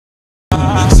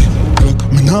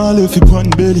Me nah left it on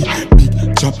belly.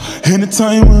 Big chop,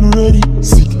 anytime when ready.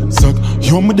 Sick, suck,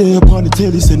 yo me there upon the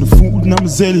telly. Send the food and I'm a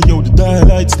zelly, yo the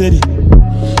dial steady.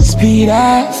 Speed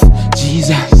off,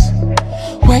 Jesus.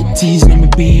 White tees, let me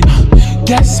be.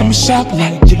 Guess I'm sharp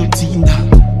like guillotine.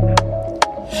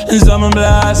 And I'm a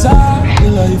blaster. The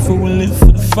life I will live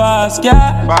for the fast,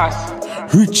 yeah.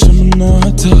 Fast. Rich, I'm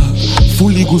not tough.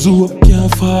 Fully goes up,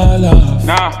 can't fall off.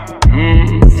 Nah.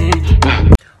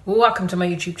 Welcome to my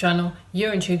YouTube channel.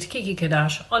 You're in tune to Keke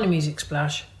Kadash on the Music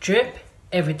Splash. Drip,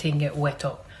 everything get wet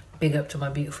up. Big up to my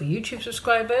beautiful YouTube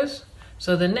subscribers.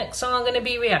 So the next song I'm going to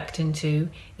be reacting to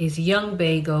is Young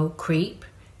Bago, Creep.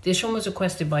 This one was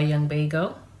requested by Young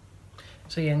Bago.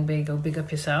 So Young Bago, big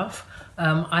up yourself.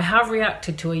 I have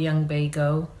reacted to a Young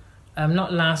Bago,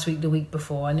 not last week, the week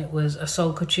before, and it was a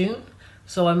soca tune.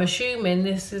 So I'm assuming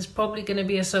this is probably going to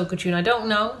be a soca tune. I don't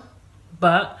know,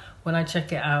 but when I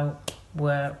check it out,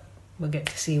 we'll get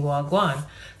to see what I want.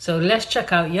 So let's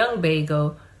check out Young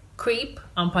Bago, Creep,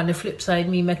 and on the flip side,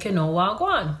 me make you know what I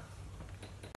want.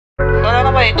 Don't let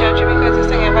nobody judge you because you're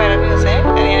singing violent music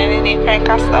and you need crank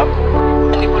cast up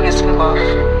and the bullets will go off.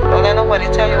 Don't let nobody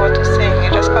tell you what to sing, you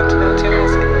just continue with your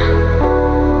music.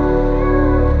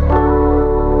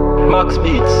 Max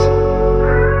Beatz,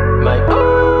 my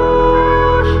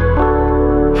gosh,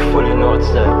 fully notes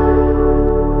there.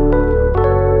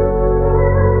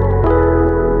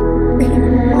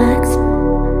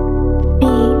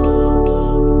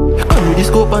 The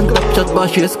scope and clap chat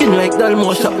bash your skin like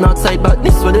Dalmo shop not side back.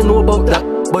 This what they know about that.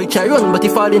 Boy try run but he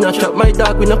fall in a trap. My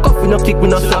dog we no cuff, we no kick, we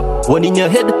no slap. One in your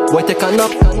head, boy take a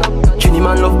nap. Trini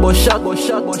man love bus shot.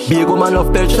 Bago man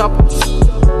love belt shop.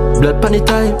 Blood pan the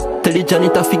time. Tell the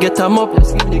janitor fi get them up.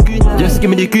 Just give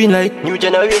me the green light. New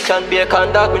generation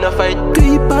bacon dog we no fight.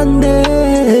 Creep on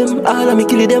them. All of me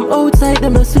kill them outside.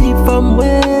 Them no sleep from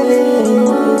when.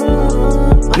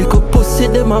 Lick up pussy,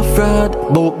 them a fraud,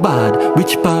 bout bad,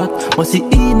 which part? Must see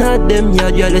in at them, yeah,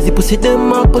 you lazy pussy,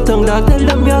 them a put on dog. Tell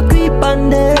them you creep on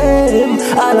them.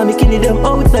 All of me killing them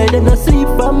outside, them not sleep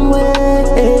from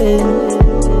when.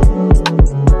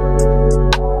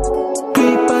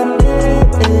 Creep on them.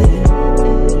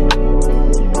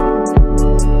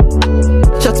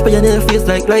 Shots by your nail face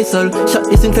like Lysol. Shot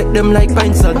disinfect them like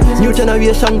pine salt. New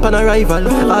generation pan arrival.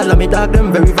 All of me dog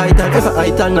them very vital. If I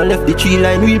turn and left the tree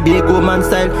line, we'll be a go man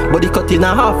style. Body cut in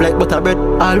a half like butter bread.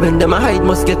 All when them a hide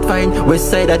must get fine. West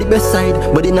side are the best side,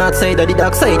 but the north side are the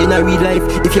dark side in a real life.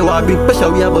 If you want big pressure,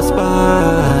 we have a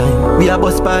spy. We have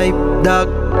a spy, dog.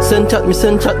 Send chat, me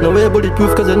send chat. No way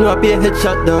bulletproof cause I know I pay a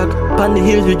headshot, dog. Pan the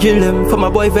hills we drill them. For my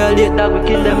boy violate, dog, we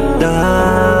kill them,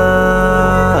 dog.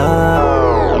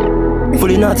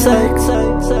 Fully north side,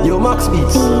 yo Max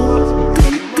Beatz.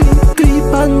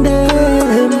 Creep on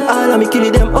them. All of me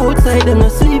killing them outside, them no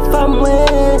sleep from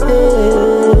when.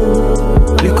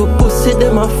 Lick up pussy,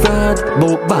 them a fraud,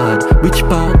 bout bad, which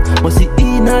part? Must see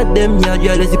in at them, yeah, you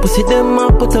lazy pussy, them a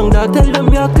put on dog. Tell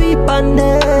them you creep on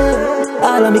them.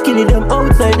 All of me killing them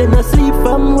outside, them no sleep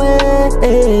from when.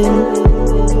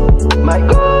 My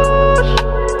gosh,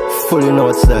 fully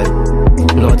north side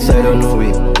on no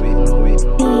way.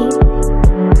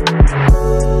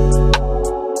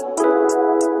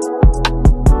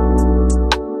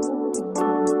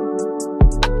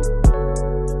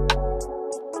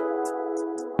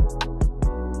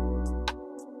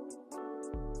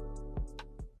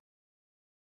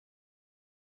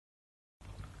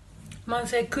 Man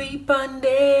say creep on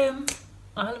them.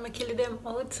 All of me killing them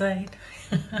outside.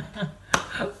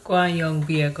 Go on, Young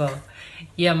Bago.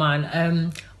 Yeah,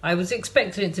 man. I was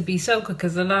expecting it to be soca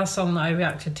because the last song that I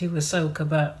reacted to was soca,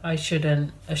 but I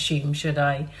shouldn't assume, should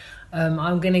I?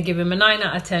 I'm gonna give him a 9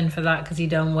 out of 10 for that because he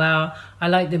done well. I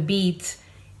like the beat.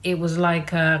 It was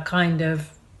like a kind of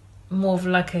more of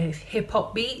like a hip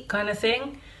hop beat kind of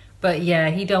thing. But yeah,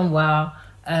 he done well.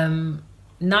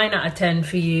 9 out of 10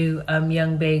 for you,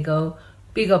 Young Bago.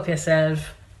 Big up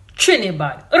yourself.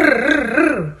 Trini-bad.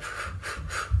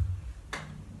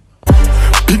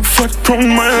 Big fat crown,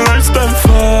 my lifestyle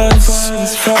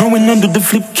fast. I went under the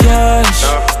flip cash.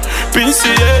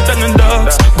 PC8 and the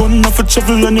dogs. Gone off a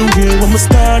travel anywhere when we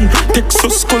stand.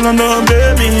 Texas call and a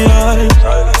baby high.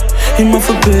 Him off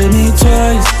a pay me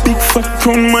twice. Big fat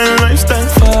crown, my lifestyle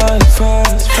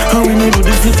fast. I went under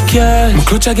the flip cash. My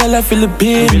clutch a girl I feel a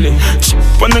pain.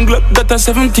 Chip on the Glock that a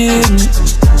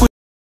 17.